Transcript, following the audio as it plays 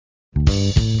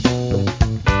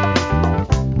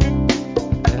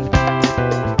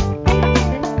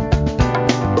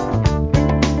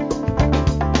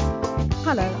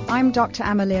I'm Dr.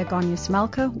 Amalia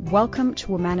Gonyas-Malka. Welcome to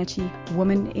Womanity,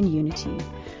 Women in Unity,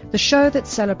 the show that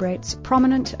celebrates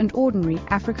prominent and ordinary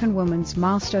African women's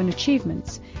milestone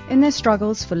achievements in their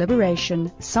struggles for liberation,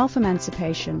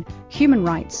 self-emancipation, human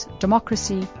rights,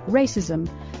 democracy, racism,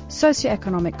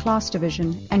 socioeconomic class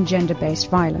division, and gender-based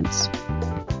violence.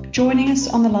 Joining us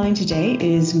on the line today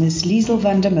is Ms. Liesl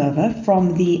van der Merwe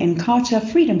from the Inkatha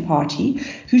Freedom Party,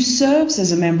 who serves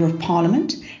as a Member of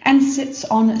Parliament and sits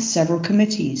on several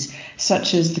committees,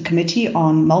 such as the Committee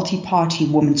on Multi-Party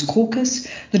Women's Caucus,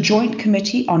 the Joint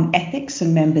Committee on Ethics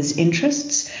and Members'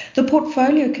 Interests, the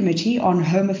Portfolio Committee on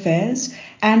Home Affairs,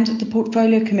 and the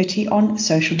Portfolio Committee on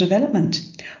Social Development.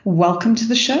 Welcome to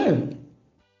the show.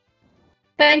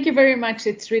 Thank you very much.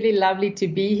 It's really lovely to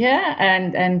be here,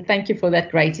 and thank you for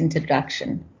that great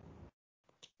introduction.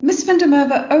 Ms. van der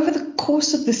Merwe, over the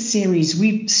course of this series,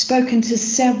 we've spoken to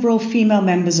several female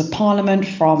members of Parliament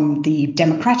from the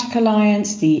Democratic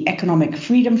Alliance, the Economic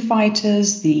Freedom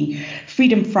Fighters, the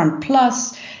Freedom Front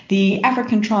Plus, the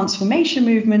African Transformation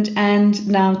Movement, and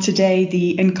now today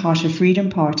the Inkatha Freedom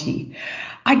Party.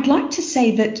 I'd like to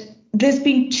say that there's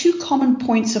been two common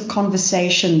points of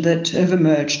conversation that have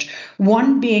emerged,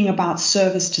 one being about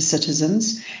service to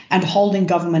citizens and holding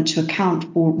government to account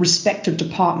for respective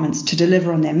departments to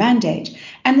deliver on their mandate,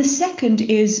 and the second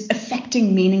is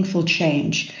effecting meaningful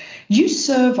change. You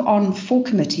serve on 4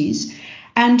 committees,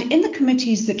 and in the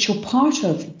committees that you're part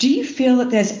of, do you feel that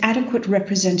there's adequate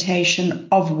representation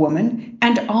of women,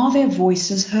 and are their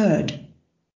voices heard?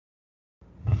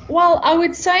 Well, I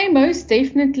would say most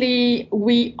definitely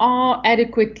we are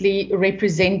adequately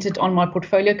represented on my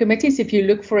portfolio committees. If you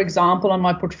look, for example, on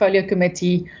my portfolio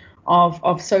committee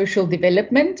of social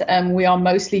development, we are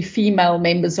mostly female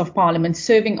members of Parliament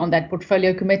serving on that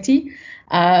portfolio committee,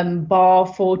 bar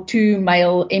for 2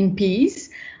 male MPs.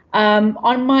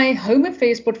 On my Home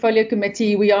Affairs portfolio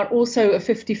committee, we are also a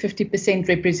 50%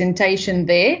 representation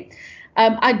there.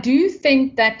 I do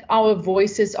think that our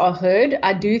voices are heard.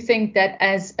 I do think that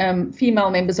as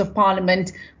female members of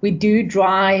Parliament, we do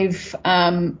drive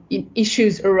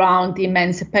issues around the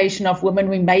emancipation of women.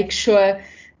 We make sure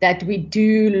that we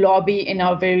do lobby in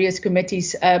our various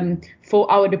committees for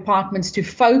our departments to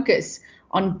focus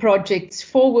on projects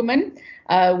for women.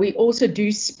 We also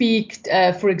do speak,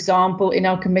 for example, in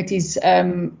our committees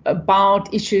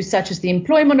about issues such as the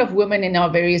employment of women in our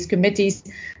various committees.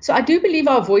 So I do believe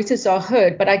our voices are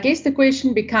heard, but I guess the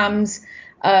question becomes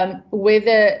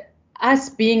whether us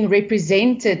being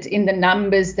represented in the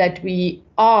numbers that we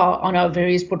are on our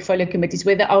various portfolio committees,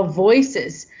 whether our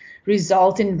voices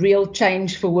result in real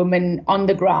change for women on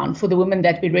the ground, for the women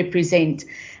that we represent.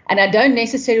 And I don't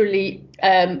necessarily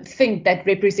think that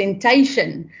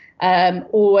representation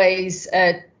always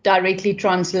directly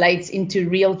translates into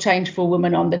real change for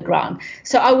women on the ground.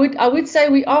 So I would say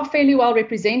we are fairly well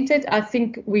represented. I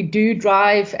think we do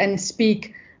drive and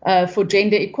speak for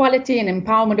gender equality and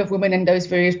empowerment of women in those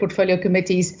various portfolio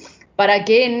committees. But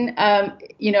again,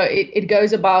 it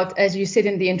goes about, as you said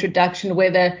in the introduction,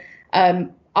 whether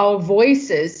our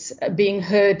voices being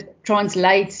heard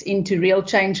translates into real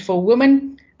change for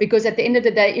women. Because at the end of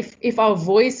the day, if our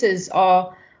voices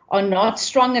are not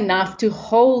strong enough to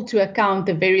hold to account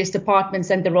the various departments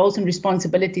and the roles and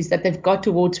responsibilities that they've got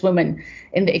towards women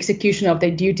in the execution of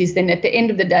their duties, then at the end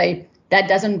of the day, that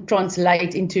doesn't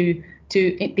translate into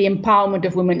the empowerment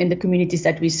of women in the communities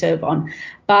that we serve on.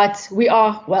 But we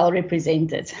are well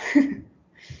represented.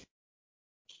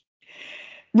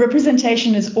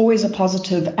 Representation is always a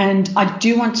positive, and I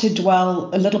do want to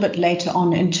dwell a little bit later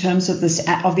on in terms of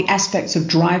the aspects of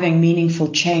driving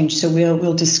meaningful change. So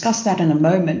we'll discuss that in a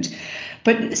moment.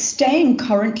 But staying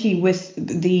currently with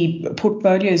the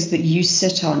portfolios that you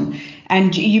sit on,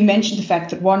 and you mentioned the fact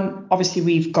that one, obviously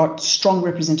we've got strong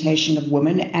representation of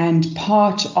women, and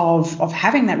part of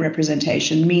having that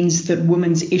representation means that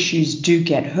women's issues do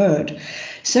get heard.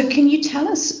 So can you tell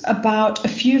us about a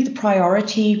few of the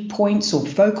priority points or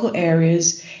focal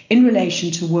areas in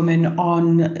relation to women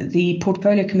on the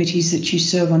portfolio committees that you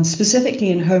serve on,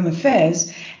 specifically in Home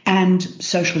Affairs and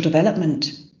Social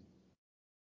Development?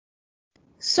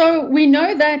 So we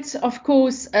know that, of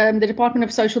course, the Department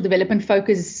of Social Development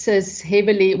focuses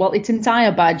heavily, well, its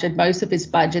entire budget, most of its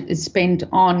budget is spent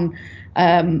on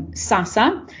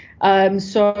SASSA.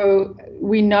 So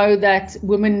we know that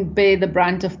women bear the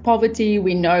brunt of poverty.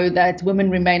 We know that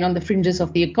women remain on the fringes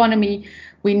of the economy.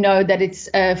 We know that it's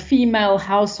female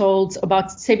households, about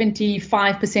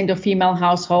 75% of female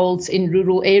households in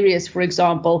rural areas, for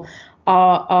example,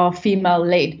 are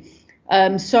female-led.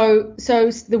 So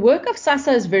the work of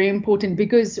SASSA is very important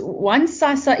because if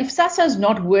SASSA is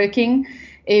not working,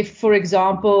 if, for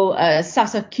example,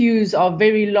 SASSA queues are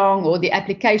very long or the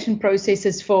application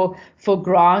processes for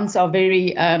grants are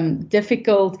very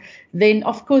difficult, then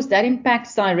of course that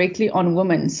impacts directly on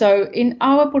women. So in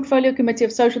our Portfolio Committee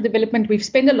of Social Development, we've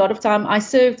spent a lot of time. I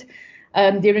served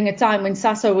during a time when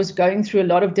SASSA was going through a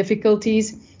lot of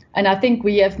difficulties. And I think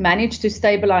we have managed to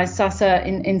stabilize SASSA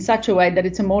in such a way that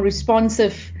it's a more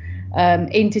responsive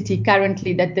entity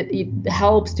currently that it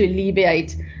helps to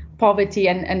alleviate poverty.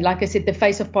 And like I said, the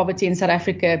face of poverty in South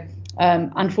Africa,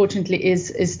 unfortunately,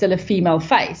 is still a female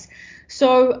face.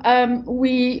 So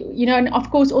we, and of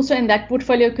course, also in that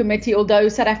portfolio committee, although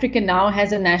South Africa now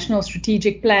has a national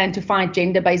strategic plan to fight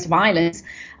gender-based violence,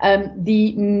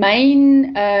 the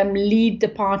main lead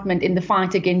department in the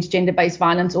fight against gender-based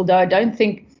violence, although I don't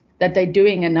think that they're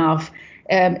doing enough,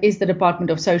 is the Department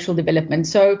of Social Development.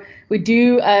 So we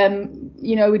do,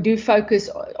 we do focus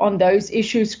on those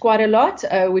issues quite a lot,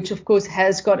 which of course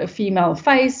has got a female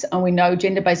face, and we know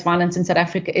gender-based violence in South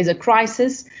Africa is a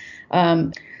crisis.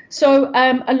 So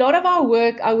a lot of our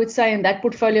work, I would say, in that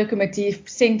portfolio committee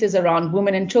centers around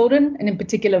women and children, and in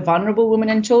particular vulnerable women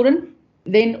and children.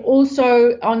 Then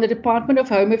also on the Department of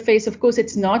Home Affairs, of course,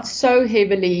 it's not so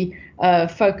heavily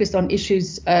focused on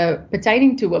issues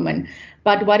pertaining to women.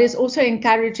 But what is also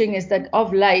encouraging is that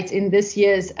of late in this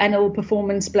year's annual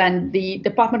performance plan, the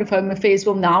Department of Home Affairs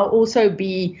will now also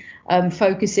be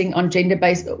focusing on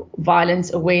gender-based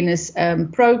violence awareness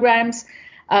programs.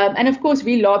 And of course,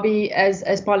 we lobby as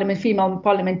female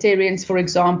parliamentarians, for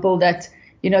example, that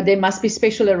there must be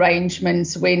special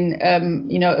arrangements when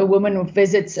a woman with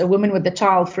a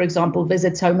child, for example,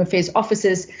 visits Home Affairs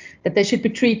offices, that they should be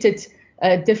treated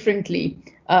differently.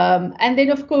 And then,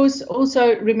 of course,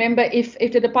 also remember if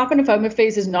the Department of Home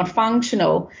Affairs is not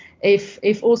functional,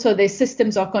 if also their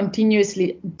systems are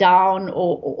continuously down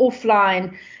or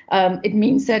offline, it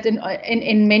means that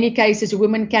in many cases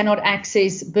women cannot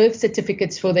access birth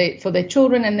certificates for their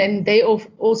children, and then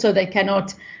they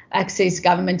cannot access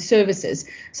government services.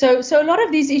 So a lot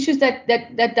of these issues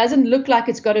that doesn't look like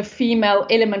it's got a female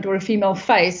element or a female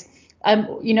face.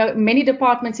 Many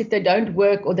departments, if they don't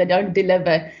work or they don't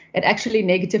deliver, it actually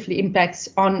negatively impacts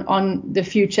on the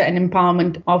future and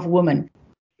empowerment of women.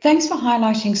 Thanks for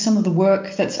highlighting some of the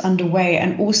work that's underway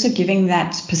and also giving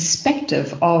that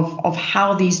perspective of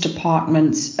how these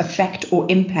departments affect or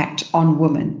impact on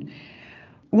women.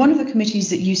 One of the committees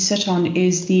that you sit on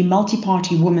is the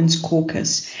Multi-Party Women's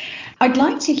Caucus. I'd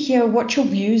like to hear what your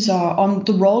views are on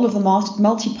the role of the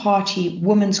Multi-Party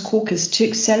Women's Caucus to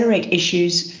accelerate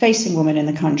issues facing women in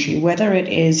the country, whether it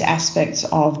is aspects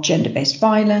of gender-based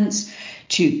violence,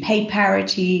 to pay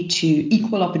parity, to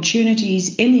equal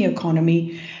opportunities in the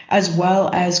economy, as well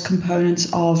as components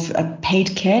of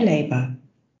paid care labor.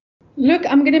 Look,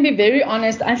 I'm going to be very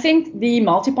honest. I think the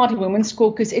Multi-Party Women's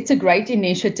Caucus, it's a great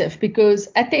initiative because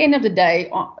at the end of the day,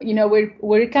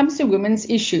 where it comes to women's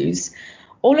issues,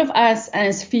 all of us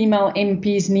as female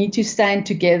MPs need to stand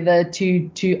together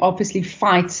to obviously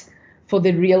fight for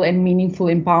the real and meaningful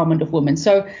empowerment of women.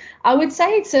 So I would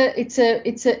say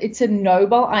it's a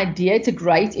noble idea. It's a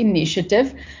great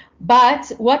initiative.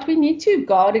 But what we need to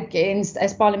guard against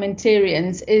as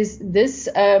parliamentarians is this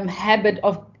habit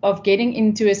of getting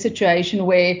into a situation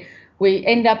where we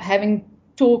end up having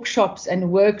talk shops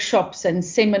and workshops and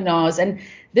seminars. And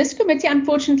this committee,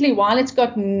 unfortunately, while it's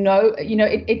got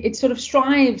it sort of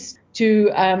strives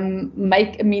to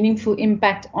make a meaningful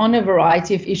impact on a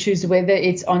variety of issues, whether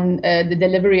it's on the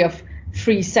delivery of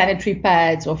free sanitary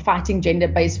pads or fighting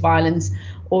gender-based violence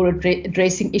or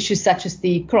addressing issues such as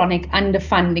the chronic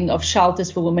underfunding of shelters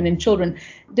for women and children.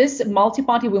 This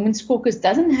Multi-Party Women's Caucus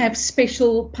doesn't have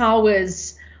special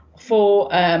powers for,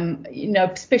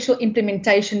 special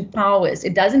implementation powers.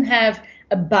 It doesn't have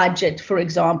a budget, for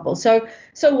example. So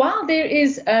while there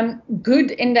is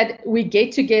good in that we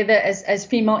get together as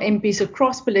female MPs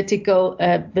across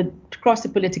the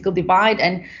political divide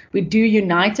and we do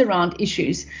unite around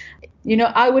issues,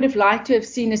 I would have liked to have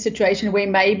seen a situation where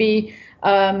maybe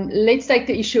let's take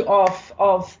the issue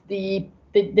of the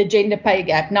gender pay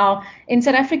gap. Now, in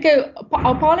South Africa,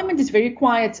 our parliament is very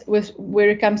quiet where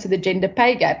it comes to the gender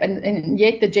pay gap, and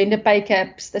yet the gender pay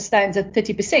gap stands at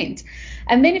 30%.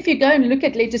 And then if you go and look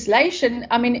at legislation,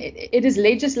 I mean, it is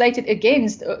legislated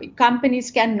against. Companies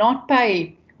cannot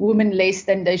pay women less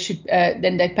than they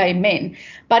pay men.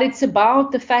 But it's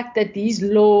about the fact that these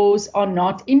laws are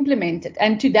not implemented.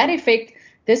 And to that effect,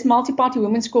 this Multi-Party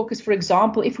Women's Caucus, for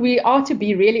example, if we are to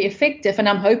be really effective, and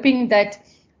I'm hoping that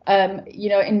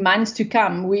in months to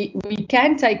come, we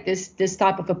can take this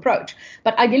type of approach.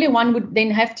 But ideally, one would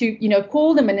then have to,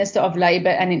 call the Minister of Labour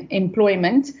and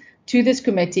Employment to this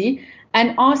committee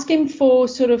and ask him for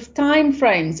sort of time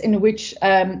frames in which,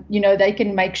 they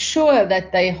can make sure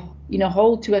that they,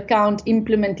 hold to account,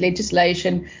 implement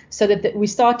legislation so that we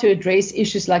start to address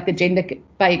issues like the gender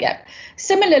pay gap.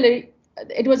 Similarly,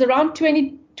 it was around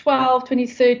 2012,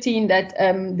 2013 that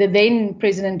the then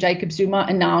President Jacob Zuma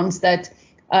announced that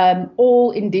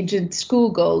all indigenous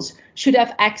schoolgirls should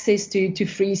have access to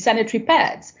free sanitary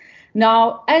pads.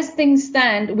 Now, as things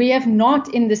stand, we have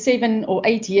not in the 7 or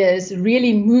 8 years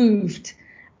really moved.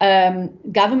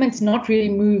 Government's not really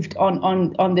moved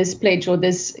on this pledge or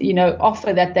this,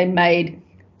 offer that they made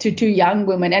to young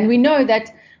women. And we know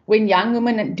that when young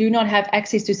women do not have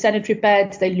access to sanitary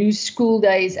pads, they lose school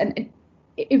days, and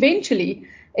eventually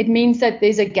it means that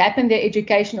there's a gap in their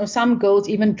education, or some girls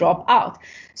even drop out.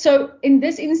 So in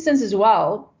this instance as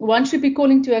well, one should be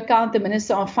calling to account the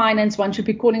Minister of Finance, one should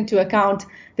be calling to account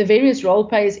the various role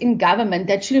players in government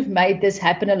that should have made this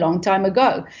happen a long time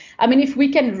ago. I mean, if we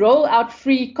can roll out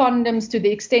free condoms to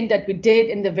the extent that we did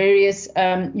in the various,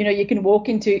 you can walk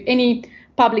into any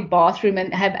public bathroom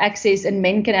and have access, and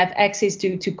men can have access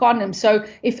to condoms. So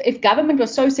if government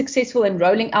was so successful in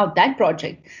rolling out that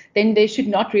project, then there should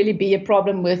not really be a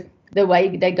problem with the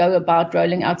way they go about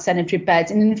rolling out sanitary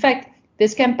pads. And in fact,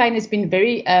 this campaign has been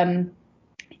very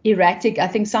erratic. I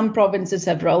think some provinces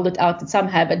have rolled it out and some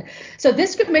haven't. So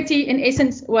this committee, in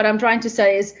essence, what I'm trying to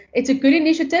say is it's a good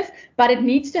initiative, but it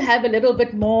needs to have a little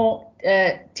bit more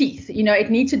teeth.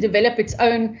 It needs to develop its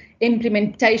own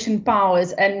implementation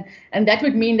powers, and that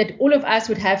would mean that all of us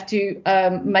would have to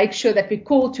make sure that we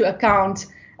call to account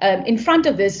in front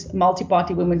of this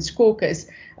multi-party women's caucus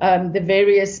the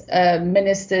various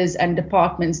ministers and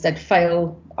departments that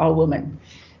fail our women.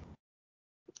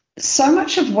 So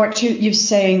much of what you're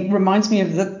saying reminds me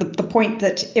of the point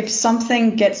that if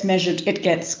something gets measured, it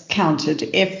gets counted.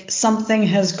 If something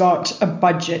has got a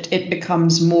budget, it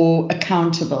becomes more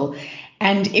accountable.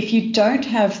 And if you don't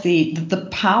have the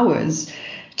powers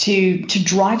to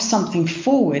drive something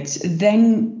forwards,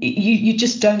 then you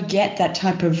just don't get that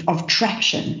type of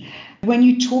traction. When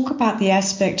you talk about the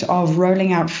aspect of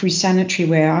rolling out free sanitary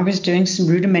ware, I was doing some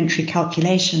rudimentary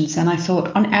calculations, and I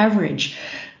thought on average,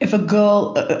 if a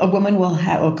woman will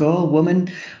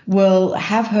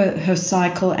have her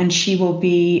cycle, and she will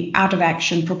be out of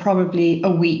action for probably a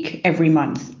week every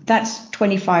month. That's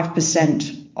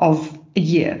 25% of a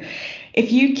year.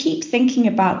 If you keep thinking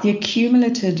about the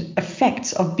accumulated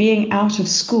effects of being out of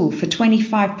school for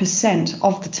 25%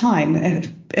 of the time,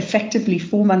 effectively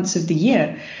 4 months of the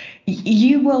year,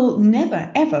 you will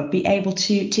never, ever be able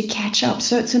to catch up.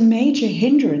 So it's a major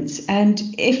hindrance. And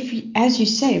if, as you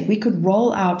say, if we could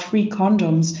roll out free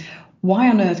condoms, why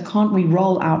on earth can't we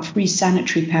roll out free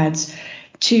sanitary pads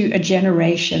to a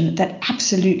generation that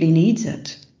absolutely needs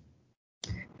it?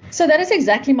 So that is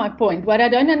exactly my point. What I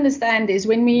don't understand is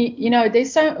when we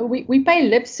pay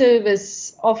lip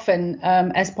service often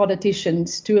as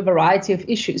politicians to a variety of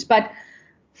issues. But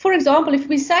for example, if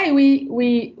we say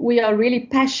we are really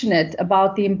passionate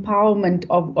about the empowerment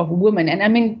of women, and I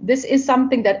mean, this is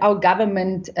something that our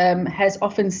government has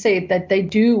often said, that they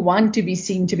do want to be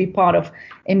seen to be part of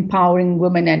empowering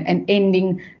women and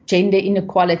ending gender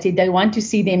inequality. They want to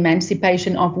see the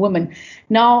emancipation of women.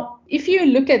 Now, if you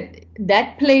look at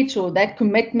that pledge or that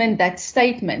commitment, that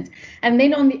statement, and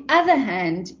then on the other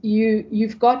hand,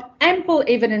 you've got ample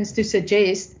evidence to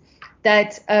suggest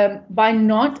that by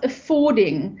not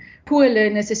affording poor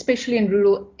learners, especially in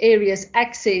rural areas,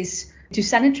 access to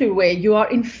sanitary ware, you are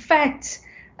in fact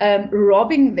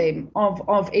robbing them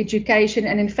of education,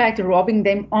 and in fact robbing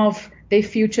them of their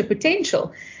future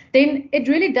potential. Then it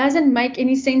really doesn't make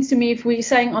any sense to me if we're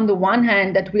saying on the one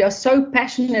hand that we are so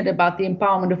passionate about the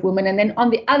empowerment of women, and then on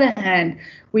the other hand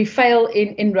we fail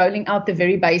in rolling out the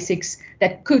very basics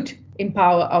that could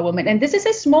empower our women. And this is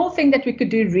a small thing that we could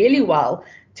do really well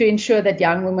to ensure that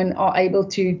young women are able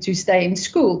to stay in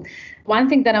school. One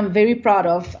thing that I'm very proud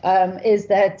of is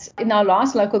that in our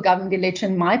last local government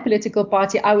election, my political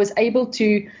party, I was able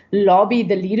to lobby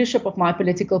the leadership of my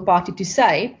political party to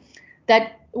say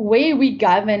that where we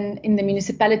govern in the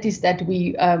municipalities that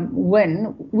we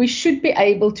win, we should be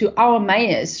able to, our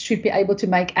mayors should be able to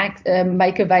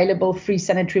make available free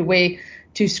sanitary ware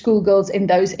to schoolgirls in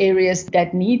those areas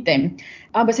that need them.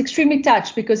 I was extremely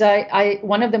touched because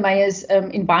one of the mayors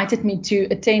invited me to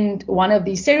attend one of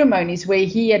these ceremonies where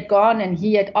he had gone and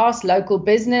he had asked local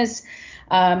business,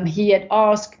 he had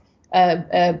asked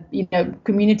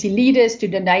community leaders to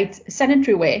donate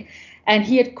sanitary ware, and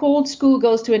he had called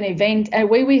schoolgirls to an event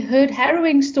where we heard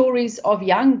harrowing stories of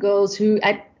young girls who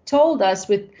had told us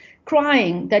with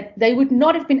crying that they would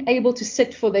not have been able to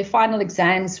sit for their final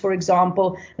exams, for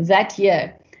example, that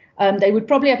year, They would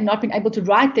probably have not been able to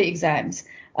write the exams,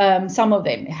 some of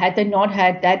them, had they not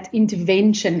had that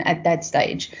intervention at that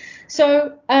stage.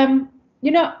 So,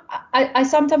 I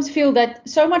sometimes feel that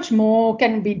so much more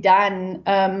can be done.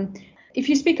 If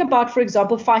you speak about, for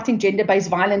example, fighting gender-based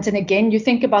violence, and again, you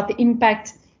think about the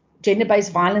impact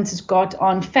gender-based violence has got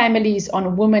on families,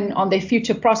 on women, on their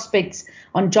future prospects,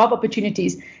 on job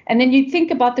opportunities. And then you think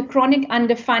about the chronic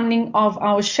underfunding of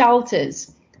our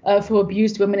shelters for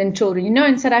abused women and children.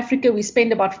 In South Africa, we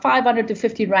spend about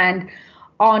 550 Rand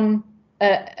on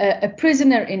a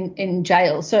prisoner in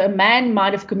jail. So a man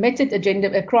might have committed a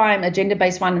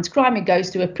gender-based violence crime. He goes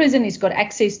to a prison. He's got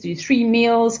access to 3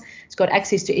 meals. He's got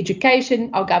access to education.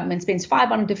 Our government spends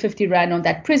 550 Rand on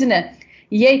that prisoner.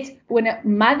 Yet when a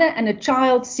mother and a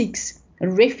child seeks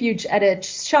refuge at a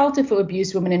shelter for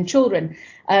abused women and children,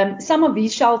 some of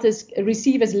these shelters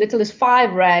receive as little as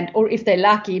 5 Rand, or if they're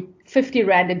lucky, 50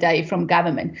 Rand a day from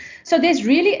government. So there's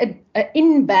really an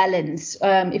imbalance,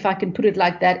 if I can put it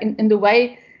like that, in the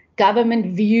way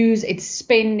government views its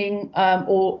spending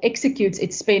or executes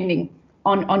its spending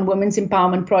on women's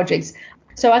empowerment projects.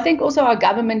 So I think also our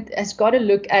government has got to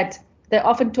look at, they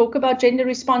often talk about gender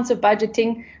responsive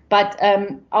budgeting, but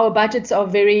our budgets are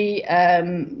very,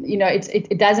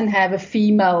 it doesn't have a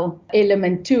female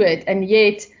element to it. And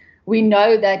yet we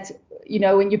know that,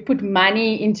 when you put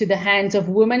money into the hands of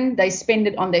women, they spend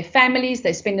it on their families,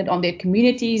 they spend it on their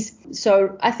communities.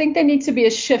 So I think there needs to be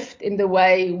a shift in the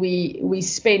way we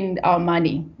spend our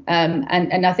money.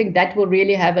 And I think that will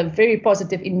really have a very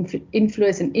positive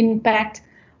influence and impact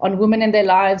on women and their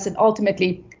lives. And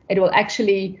ultimately, it will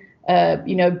actually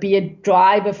be a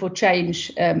driver for change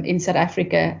in South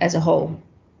Africa as a whole.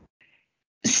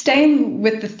 Staying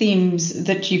with the themes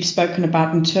that you've spoken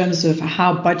about in terms of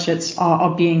how budgets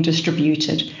are being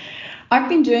distributed, I've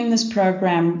been doing this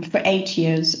program for 8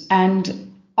 years,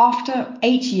 and after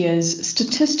 8 years,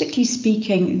 statistically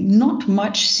speaking, not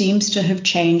much seems to have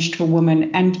changed for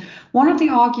women. And one of the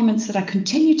arguments that I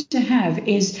continue to have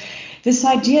is this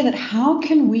idea that how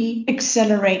can we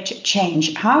accelerate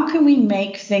change? How can we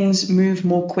make things move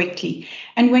more quickly?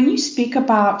 And when you speak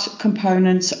about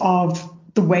components of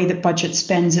the way that budget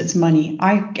spends its money,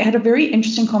 I had a very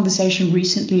interesting conversation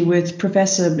recently with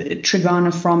Professor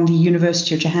Trigana from the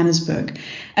University of Johannesburg.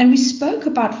 And we spoke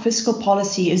about fiscal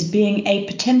policy as being a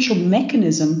potential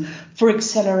mechanism for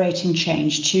accelerating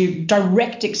change, to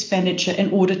direct expenditure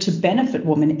in order to benefit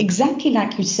women, exactly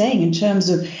like you're saying in terms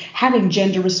of having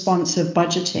gender responsive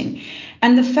budgeting.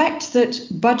 And the fact that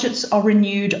budgets are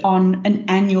renewed on an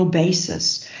annual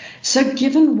basis. So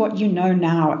given what you know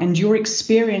now and your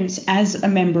experience as a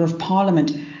member of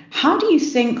parliament, how do you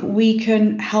think we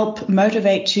can help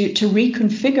motivate to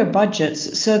reconfigure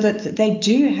budgets so that they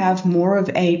do have more of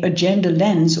a gender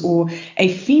lens or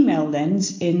a female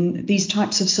lens in these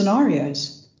types of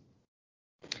scenarios?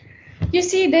 You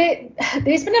see,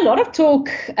 there's been a lot of talk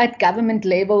at government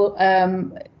level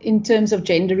in terms of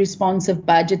gender responsive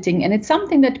budgeting, and it's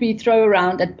something that we throw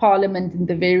around at Parliament in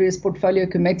the various portfolio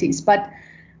committees. But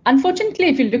unfortunately,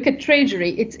 if you look at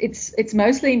Treasury, it's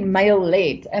mostly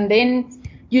male-led, and then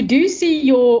you do see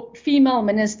your female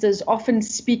ministers often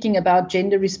speaking about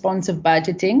gender responsive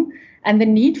budgeting and the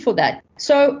need for that.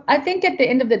 So I think at the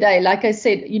end of the day, like I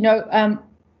said,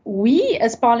 we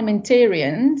as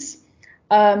parliamentarians,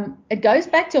 it goes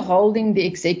back to holding the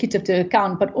executive to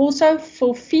account, but also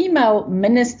for female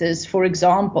ministers, for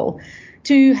example,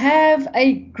 to have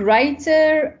a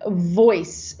greater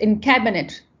voice in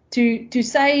cabinet. To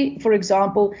say, for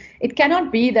example, it cannot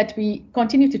be that we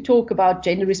continue to talk about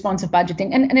gender responsive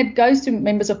budgeting, and it goes to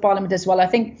members of parliament as well. I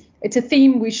think it's a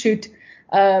theme we should,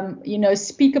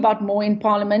 speak about more in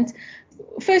parliament.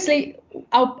 Firstly,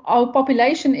 our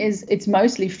population it's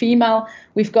mostly female.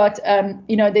 We've got,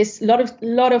 there's a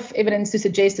lot of evidence to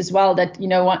suggest as well that,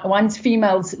 once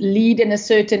females lead in a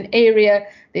certain area,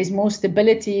 there's more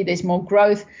stability, there's more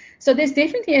growth. So there's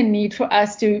definitely a need for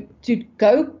us to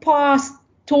go past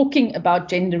talking about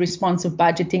gender responsive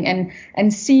budgeting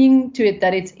and seeing to it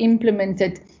that it's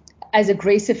implemented as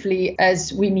aggressively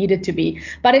as we need it to be.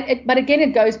 But again,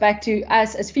 it goes back to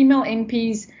us as female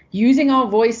MPs using our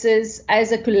voices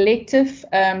as a collective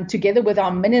together with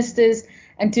our ministers,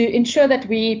 and to ensure that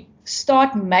we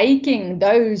start making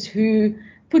those who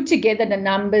put together the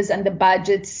numbers and the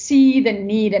budgets see the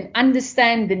need and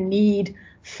understand the need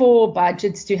for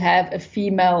budgets to have a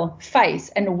female face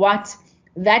and what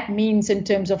that means in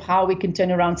terms of how we can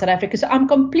turn around South Africa. So I'm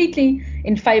completely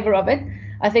in favor of it.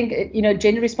 I think,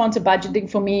 gender responsive budgeting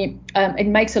for me, it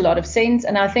makes a lot of sense.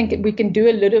 And I think we can do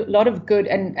a lot of good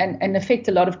and affect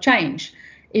a lot of change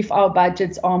if our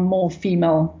budgets are more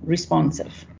female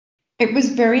responsive. It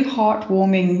was very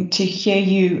heartwarming to hear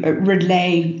you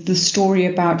relay the story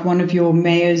about one of your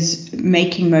mayor's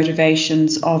making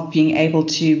motivations of being able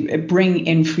to bring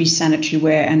in free sanitary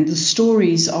ware, and the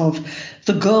stories of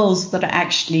the girls that are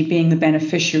actually being the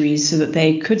beneficiaries so that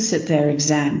they could sit their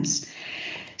exams.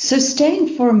 So staying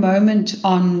for a moment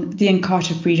on the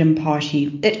Inkatha Freedom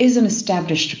Party, it is an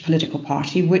established political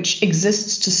party which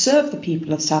exists to serve the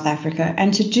people of South Africa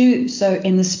and to do so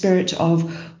in the spirit of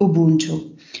Ubuntu.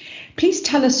 Please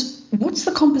tell us, what's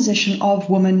the composition of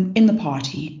women in the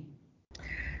party?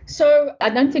 So I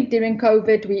don't think during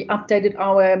COVID we updated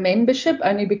our membership,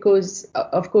 only because,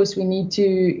 of course, we need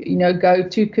to, go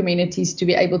to communities to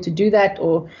be able to do that.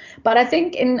 But I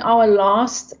think in our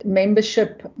last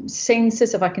membership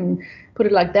census, if I can put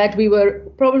it like that, we were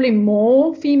probably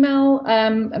more female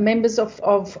members of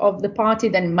the party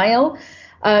than male.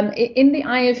 In the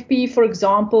IFP, for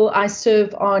example, I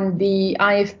serve on the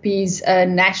IFP's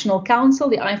National Council.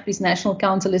 The IFP's National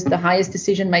Council is the highest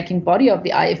decision-making body of the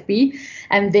IFP.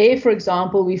 And there, for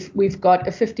example, we've got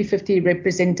a 50-50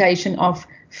 representation of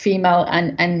female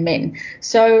and men.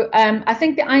 So I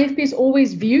think the IFP is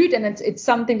always viewed, and it's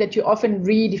something that you often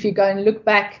read if you go and look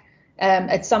back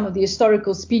at some of the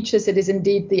historical speeches. It is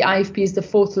indeed the IFP is the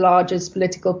fourth largest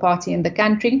political party in the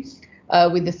country,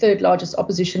 with the third largest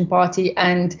opposition party,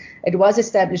 and it was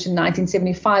established in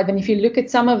 1975. And if you look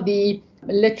at some of the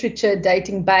literature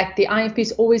dating back, the IFP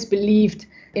has always believed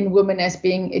in women as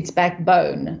being its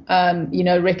backbone,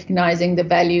 recognizing the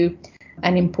value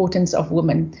and importance of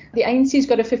women. The ANC's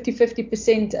got a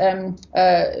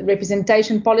 50-50%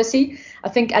 representation policy. I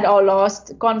think at our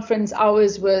last conference,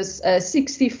 ours was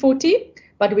 60-40.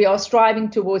 But we are striving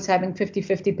towards having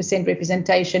 50-50%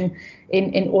 representation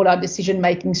in all our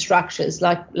decision-making structures,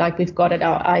 like we've got at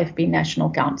our IFP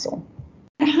National Council.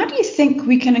 And how do you think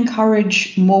we can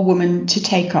encourage more women to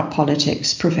take up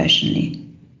politics professionally?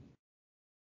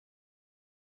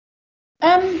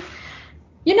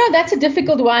 That's a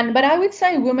difficult one, but I would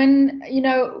say women,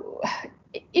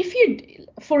 if you,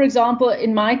 for example,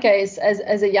 in my case,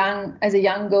 as a young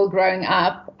girl growing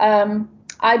up,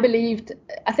 I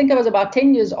think I was about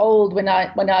 10 years old when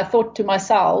I thought to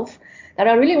myself that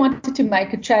I really wanted to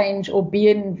make a change or be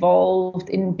involved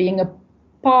in being a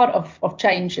part of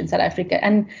change in South Africa.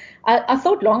 And I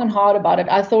thought long and hard about it.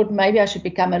 I thought maybe I should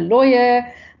become a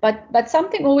lawyer, but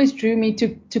something always drew me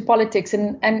to politics.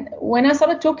 And when I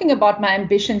started talking about my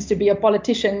ambitions to be a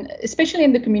politician, especially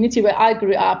in the community where I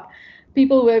grew up,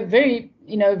 people were very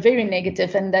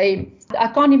negative, and I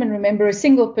can't even remember a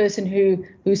single person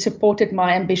who supported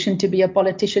my ambition to be a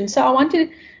politician. So I want to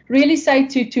really say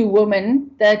to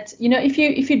women that,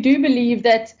 if you do believe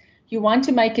that you want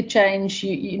to make a change,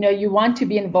 you want to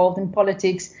be involved in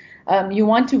politics, you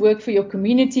want to work for your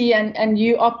community, and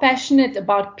you are passionate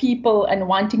about people and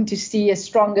wanting to see a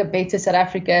stronger, better South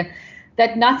Africa,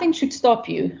 that nothing should stop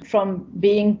you from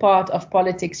being part of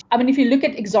politics. I mean, if you look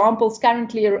at examples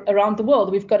currently around the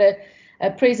world, we've got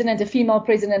a female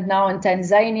president now in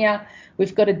Tanzania.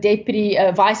 We've got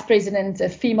a vice president, a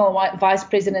female vice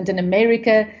president in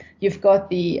America. You've got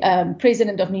the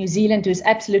president of New Zealand, who's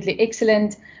absolutely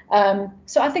excellent.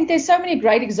 So I think there's so many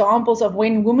great examples of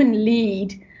when women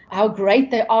lead, how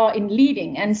great they are in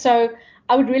leading. And so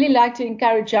I would really like to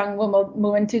encourage young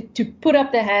women to put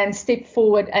up their hands, step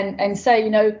forward and say,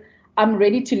 I'm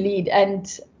ready to lead.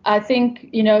 And I think,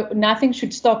 nothing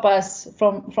should stop us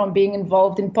from being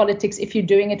involved in politics if you're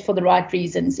doing it for the right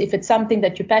reasons. If it's something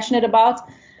that you're passionate about,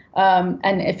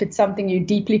 and if it's something you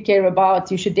deeply care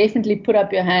about, you should definitely put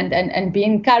up your hand and be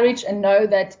encouraged, and know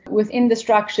that within the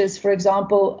structures, for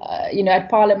example, at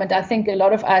Parliament, I think a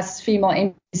lot of us female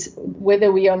MPs,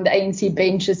 whether we're on the ANC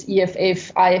benches,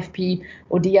 EFF, IFP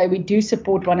or DA, we do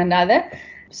support one another.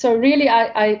 So really,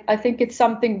 I think it's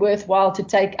something worthwhile to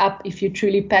take up if you're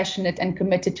truly passionate and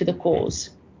committed to the cause.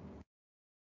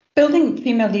 Building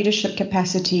female leadership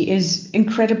capacity is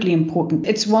incredibly important.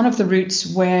 It's one of the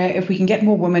routes where, if we can get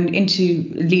more women into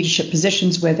leadership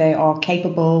positions where they are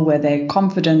capable, where they're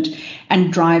confident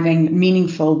and driving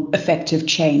meaningful, effective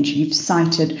change. You've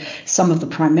cited some of the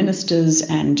prime ministers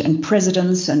and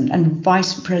presidents and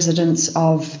vice presidents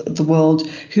of the world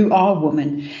who are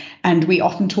women, and we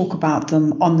often talk about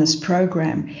them on this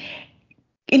program.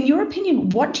 In your opinion,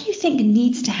 what do you think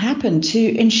needs to happen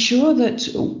to ensure that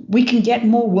we can get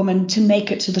more women to make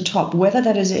it to the top, whether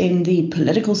that is in the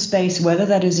political space, whether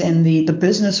that is in the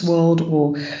business world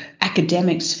or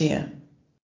academic sphere?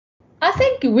 I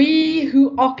think we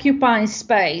who occupy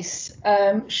space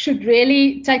should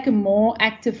really take a more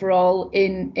active role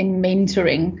in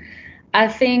mentoring. I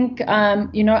think,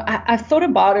 I've thought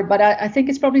about it, but I think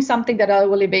it's probably something that I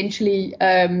will eventually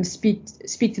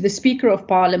speak to the Speaker of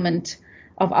Parliament,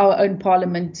 of our own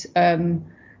Parliament,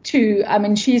 too. I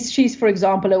mean, she's, for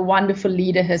example, a wonderful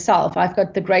leader herself. I've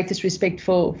got the greatest respect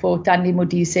for Thandi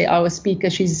Modise, our Speaker.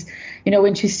 She's,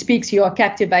 when she speaks, you are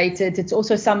captivated. It's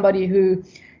also somebody who,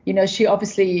 she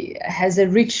obviously has a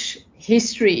rich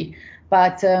history,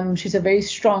 but she's a very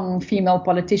strong female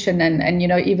politician, and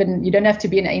even you don't have to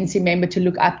be an ANC member to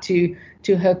look up to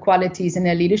her qualities and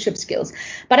her leadership skills.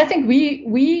 But I think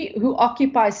we who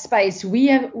occupy space, we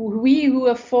who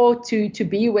have fought to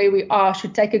be where we are,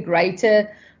 should take a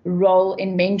greater role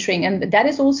in mentoring, and that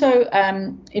is also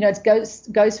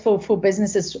it goes for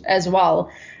businesses as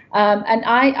well. And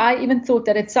I even thought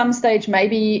that at some stage,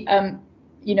 maybe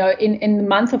in the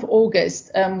month of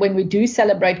August, when we do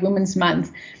celebrate Women's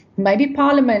Month, maybe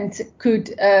Parliament could,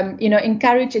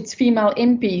 encourage its female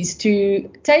MPs to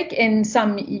take in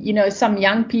some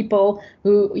young people,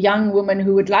 young women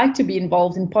who would like to be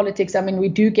involved in politics. I mean, we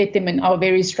do get them in our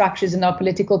various structures in our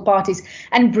political parties,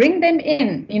 and bring them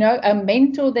in,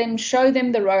 mentor them, show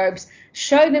them the ropes,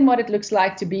 show them what it looks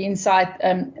like to be inside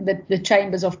the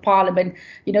chambers of Parliament.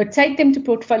 Take them to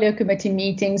portfolio committee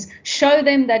meetings, show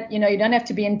them that you don't have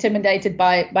to be intimidated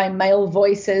by male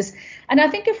voices. And I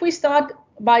think if we start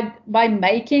by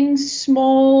making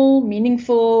small,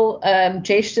 meaningful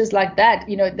gestures like that,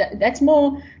 that's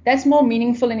more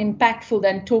meaningful and impactful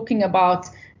than talking about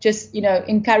just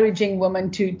encouraging women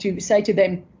to say to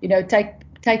them,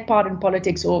 take part in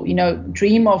politics, or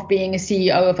dream of being a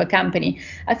CEO of a company.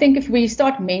 I think if we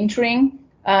start mentoring,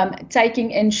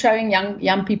 taking and showing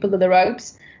young people the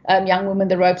ropes, young women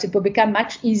the ropes, it will become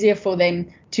much easier for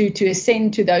them to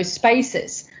ascend to those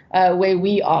spaces where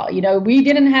we are. We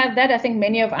didn't have that. I think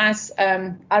many of us,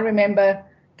 I remember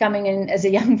coming in as a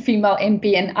young female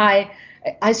MP, and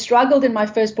I struggled in my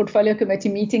first portfolio committee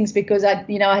meetings because I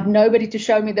had nobody to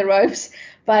show me the ropes,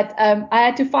 but I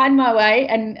had to find my way.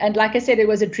 And like I said, it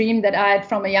was a dream that I had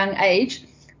from a young age.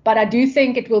 But I do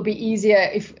think it will be easier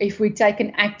if we take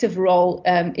an active role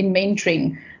in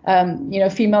mentoring.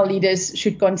 Female leaders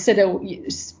should consider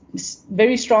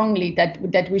very strongly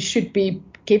that we should be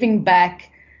giving back.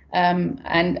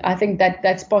 And I think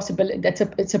that's possible.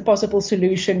 It's a possible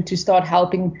solution to start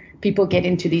helping people get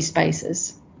into these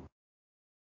spaces.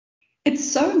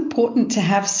 It's so important to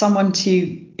have someone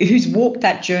who's walked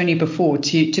that journey before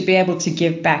to be able to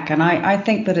give back. And I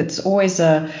think that it's always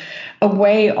a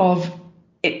way of,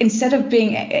 instead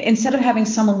of having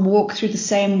someone walk through the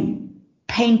same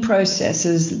pain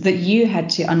processes that you had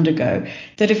to undergo,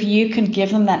 that if you can give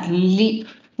them that leap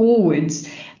forwards,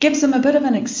 gives them a bit of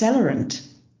an accelerant.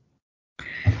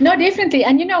 No, definitely.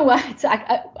 And you know what?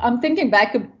 I'm thinking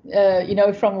back,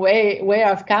 from where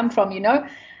I've come from,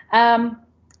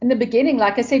 in the beginning,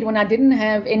 like I said, when I didn't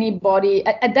have anybody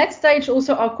at that stage,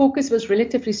 also our caucus was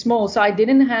relatively small. So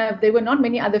there were not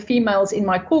many other females in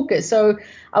my caucus. So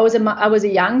I was a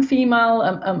young female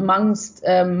amongst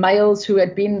males who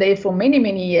had been there for many,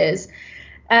 many years.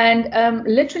 And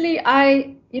literally,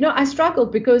 I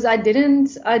struggled because I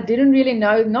didn't really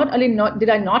know. Not only did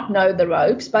I not know the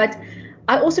ropes, but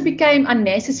I also became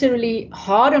unnecessarily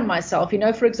hard on myself.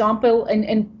 For example,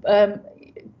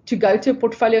 to go to a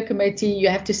portfolio committee, you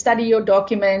have to study your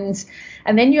documents,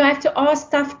 and then you have to ask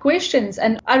tough questions.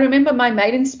 And I remember my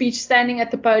maiden speech standing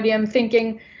at the podium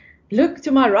thinking, look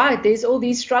to my right, there's all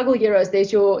these struggle heroes.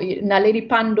 There's your Naledi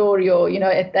Pandor,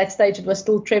 at that stage it was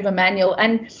still Trevor Manuel.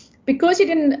 And because I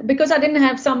didn't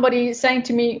have somebody saying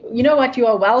to me, you know what, you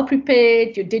are well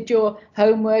prepared, you did your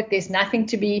homework, there's nothing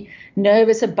to be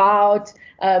nervous about,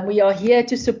 we are here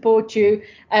to support you.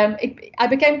 I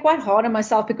became quite hard on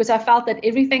myself because I felt that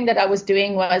everything that I was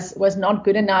doing was not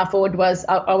good enough, or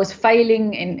I was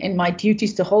failing in my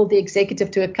duties to hold the executive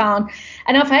to account.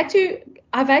 And I've had to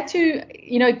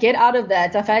get out of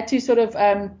that. I've had to sort of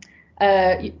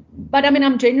but I mean,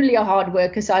 I'm generally a hard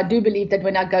worker, so I do believe that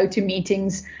when I go to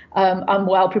meetings, I'm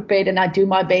well prepared and I do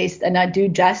my best and I do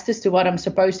justice to what I'm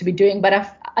supposed to be doing.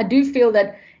 But I do feel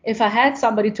that if I had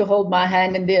somebody to hold my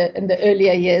hand in the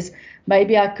earlier years,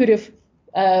 maybe I could have,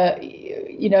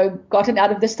 gotten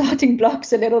out of the starting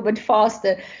blocks a little bit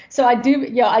faster. So I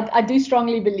do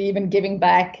strongly believe in giving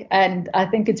back, and I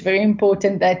think it's very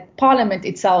important that Parliament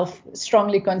itself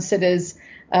strongly considers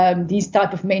these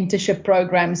type of mentorship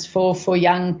programs for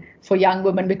young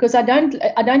women, because I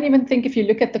don't even think, if you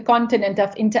look at the continent,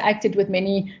 I've interacted with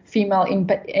many female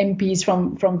MPs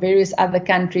from various other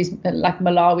countries like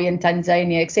Malawi and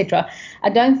Tanzania, etc. I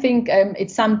don't think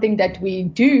it's something that we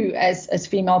do as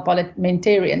female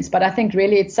parliamentarians, but I think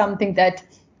really it's something that,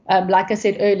 like I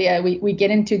said earlier, we get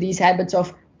into these habits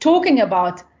of talking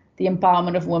about the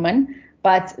empowerment of women.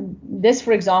 But this,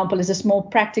 for example, is a small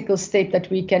practical step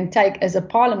that we can take as a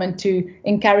parliament to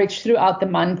encourage throughout the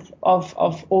month of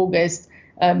August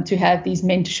to have these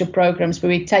mentorship programs where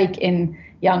we take in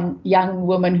young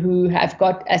women who have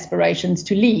got aspirations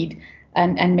to lead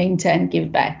and mentor and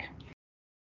give back.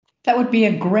 That would be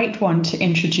a great one to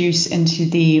introduce into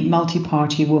the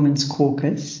Multi-Party Women's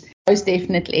Caucus. Most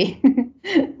definitely.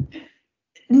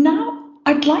 Now,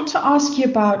 I'd like to ask you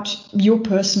about your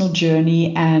personal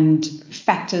journey and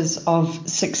factors of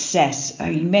success.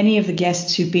 Many of the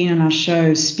guests who've been on our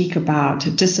show speak about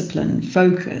discipline,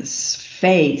 focus,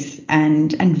 faith,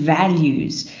 and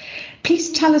values.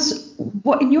 Please tell us,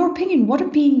 what, in your opinion, what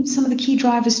have been some of the key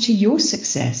drivers to your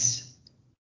success?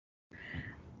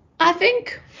 I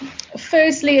think,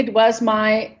 firstly, it was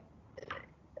my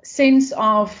sense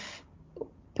of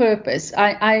purpose.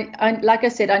 I like I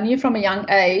said, I knew from a young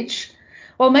age.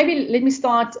 Well, maybe let me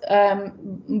start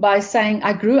by saying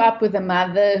I grew up with a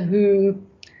mother who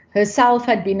herself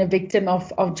had been a victim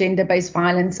of gender-based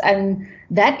violence, and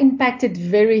that impacted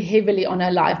very heavily on her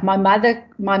life. My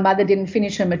mother didn't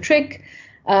finish her matric.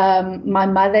 My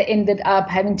mother ended up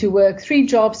having to work 3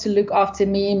 jobs to look after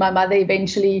me. My mother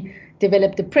eventually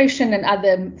developed depression and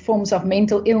other forms of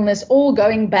mental illness, all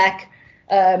going back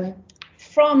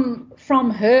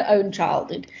from her own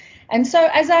childhood. And so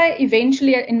as I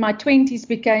eventually in my 20s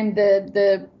became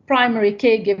the primary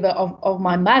caregiver of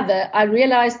my mother, I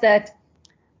realized that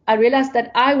I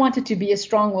wanted to be a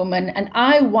strong woman, and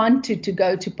I wanted to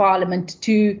go to Parliament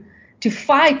to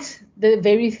fight the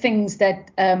very things that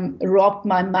robbed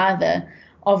my mother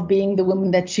of being the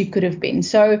woman that she could have been.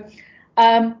 So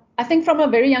I think from a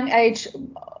very young age,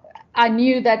 I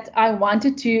knew that I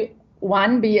wanted to,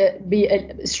 be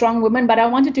a strong woman, but I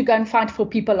wanted to go and fight for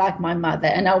people like my mother.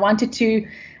 And I wanted to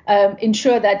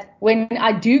ensure that when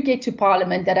I do get to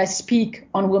Parliament, that I speak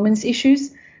on women's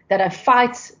issues, that I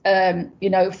fight,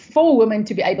 for women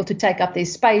to be able to take up their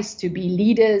space, to be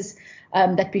leaders,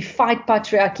 that we fight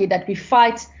patriarchy, that we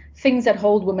fight things that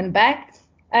hold women back.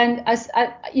 And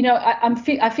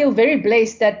I feel very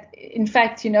blessed that, in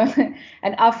fact, an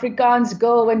Afrikaans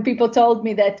girl, when people told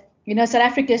me that, South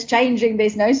Africa is changing,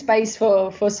 there's no space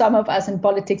for some of us in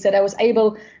politics, that I was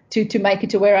able to make it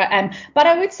to where I am. But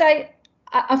I would say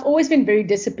I've always been very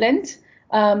disciplined.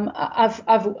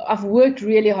 I've worked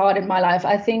really hard in my life.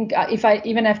 I think if I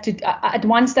even have to, at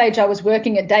one stage I was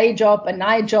working a day job, a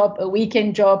night job, a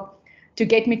weekend job to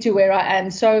get me to where I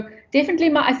am. So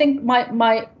definitely I think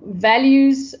my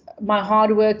values, my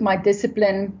hard work, my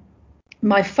discipline,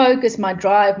 my focus, my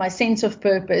drive, my sense of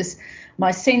purpose,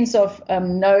 my sense of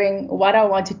knowing what I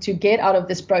wanted to get out of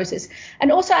this process.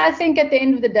 And also I think at the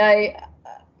end of the day,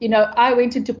 I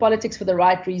went into politics for the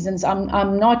right reasons.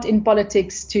 I'm not in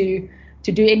politics to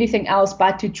do anything else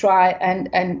but to try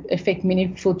and effect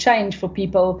meaningful change for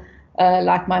people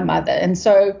like my mother. And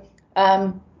so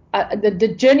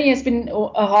the journey has been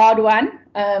a hard one,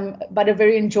 but a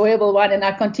very enjoyable one, and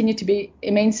I continue to be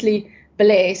immensely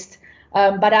blessed.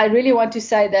 But I really want to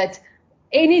say that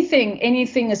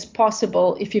anything is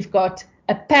possible if you've got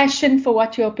a passion for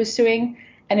what you're pursuing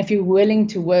and if you're willing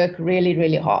to work really,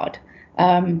 really hard.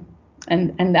 And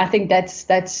I think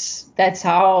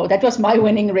that was my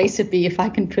winning recipe, if I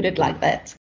can put it like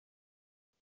that.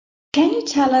 Can you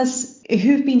tell us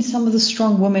who've been some of the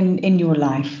strong women in your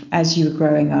life as you were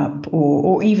growing up,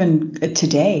 or even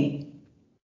today?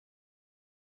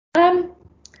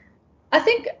 I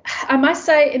think I must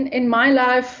say in my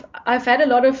life, I've had a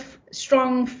lot of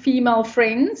strong female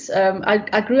friends.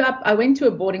 I grew up, I went to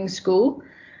a boarding school.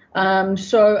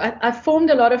 So I formed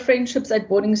a lot of friendships at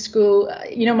boarding school.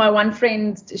 My one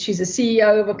friend, she's a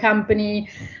CEO of a company.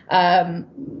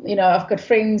 I've got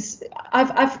friends.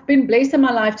 I've been blessed in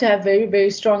my life to have very, very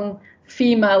strong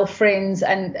female friends,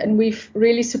 and we've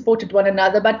really supported one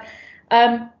another. But,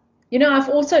 I've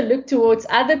also looked towards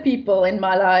other people in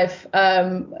my life.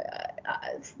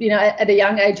 At a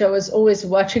young age, I was always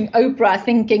watching Oprah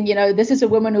thinking, this is a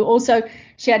woman who also,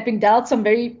 she had been dealt some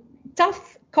very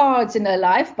tough cards in her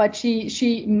life, but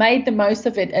she made the most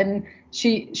of it, and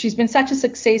she's been such a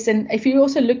success. And if you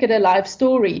also look at her life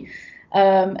story,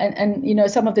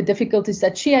 and some of the difficulties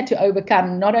that she had to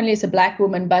overcome, not only as a black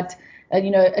woman, but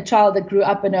a child that grew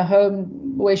up in a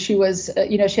home where she was,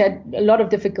 she had a lot of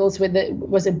difficulties with it,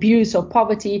 was abuse or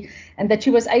poverty, and that she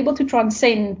was able to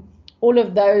transcend all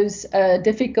of those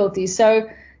difficulties. So,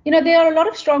 there are a lot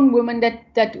of strong women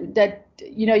that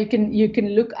you can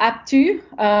look up to.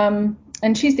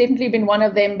 And she's definitely been one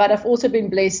of them, but I've also been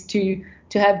blessed to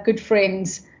have good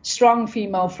friends, strong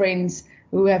female friends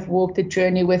who have walked the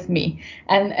journey with me.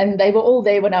 And they were all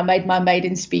there when I made my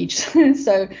maiden speech.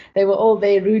 So they were all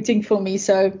there rooting for me.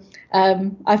 So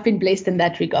I've been blessed in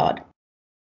that regard.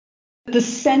 The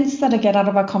sense that I get out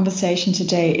of our conversation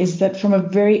today is that from a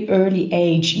very early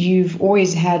age, you've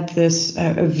always had this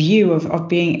view of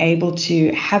being able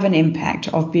to have an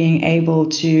impact, of being able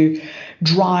to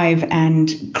drive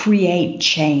and create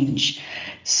change.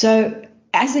 So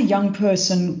as a young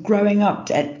person growing up,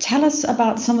 tell us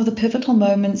about some of the pivotal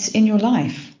moments in your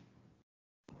life.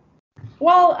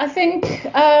 Well, I think,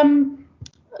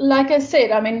 like I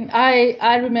said, I mean,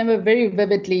 I remember very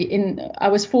vividly I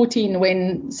was 14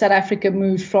 when South Africa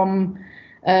moved from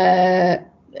an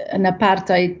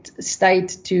apartheid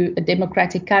state to a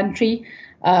democratic country.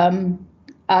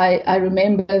 I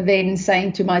remember then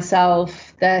saying to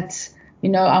myself that,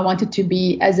 I wanted to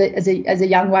be, as a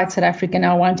young white South African,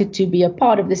 I wanted to be a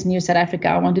part of this new South Africa.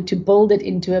 I wanted to build it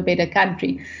into a better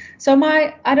country. So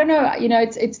I don't know,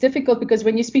 it's difficult because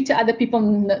when you speak to other people,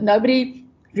 nobody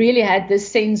really had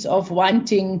this sense of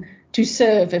wanting to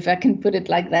serve, if I can put it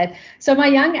like that. So my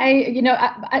young age,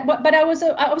 but I was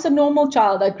a normal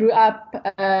child. I grew up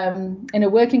in a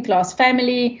working class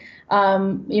family. I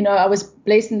was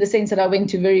blessed in the sense that I went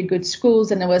to very good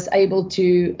schools and I was able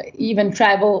to even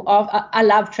travel. I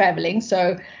love traveling,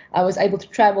 so I was able to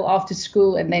travel after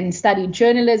school and then study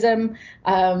journalism.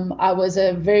 I was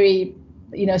a very,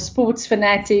 sports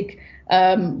fanatic.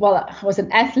 Well, I was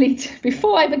an athlete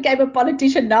before I became a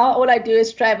politician. Now all I do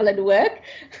is travel and work.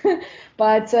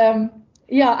 But I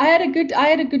had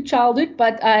a good childhood,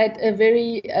 but I had a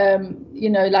very,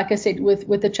 like I said,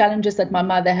 with the challenges that my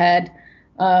mother had.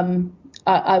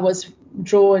 I was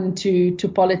drawn to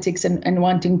politics and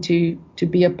wanting to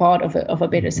be a part of a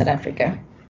better South Africa.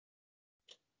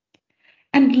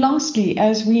 And lastly,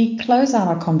 as we close out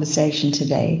our conversation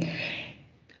today,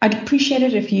 I'd appreciate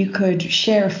it if you could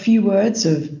share a few words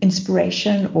of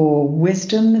inspiration or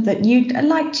wisdom that you'd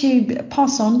like to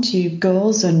pass on to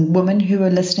girls and women who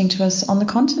are listening to us on the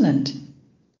continent.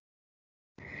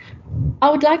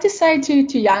 I would like to say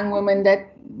to young women that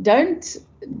don't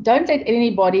let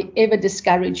anybody ever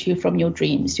discourage you from your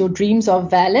dreams. Your dreams are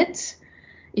valid.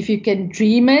 If you can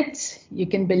dream it, you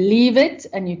can believe it,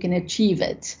 and you can achieve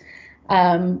it.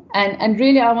 And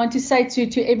really, I want to say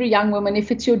to every young woman,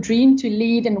 if it's your dream to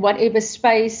lead in whatever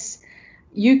space,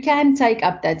 you can take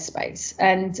up that space.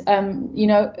 And,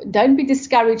 don't be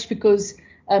discouraged because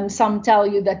some tell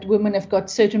you that women have got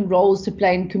certain roles to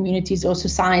play in communities or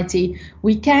society.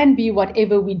 We can be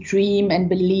whatever we dream and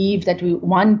believe that we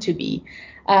want to be.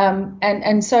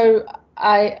 And so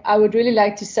I would really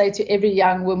like to say to every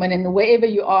young woman, and wherever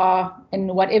you are, in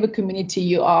whatever community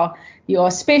you are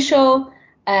special.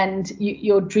 And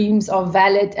your dreams are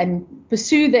valid, and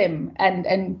pursue them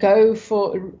and go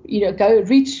for,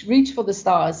 reach for the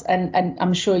stars, and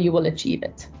I'm sure you will achieve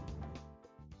it.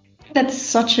 That's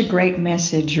such a great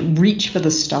message. Reach for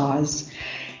the stars.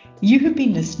 You have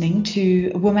been listening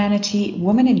to Womanity,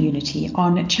 Woman in Unity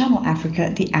on Channel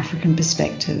Africa, The African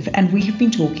Perspective. And we have been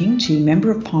talking to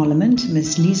Member of Parliament,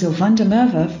 Ms. Liesl van der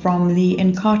Merwe from the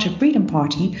Inkatha Freedom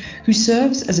Party, who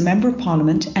serves as a Member of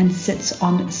Parliament and sits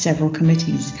on several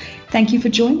committees. Thank you for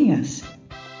joining us.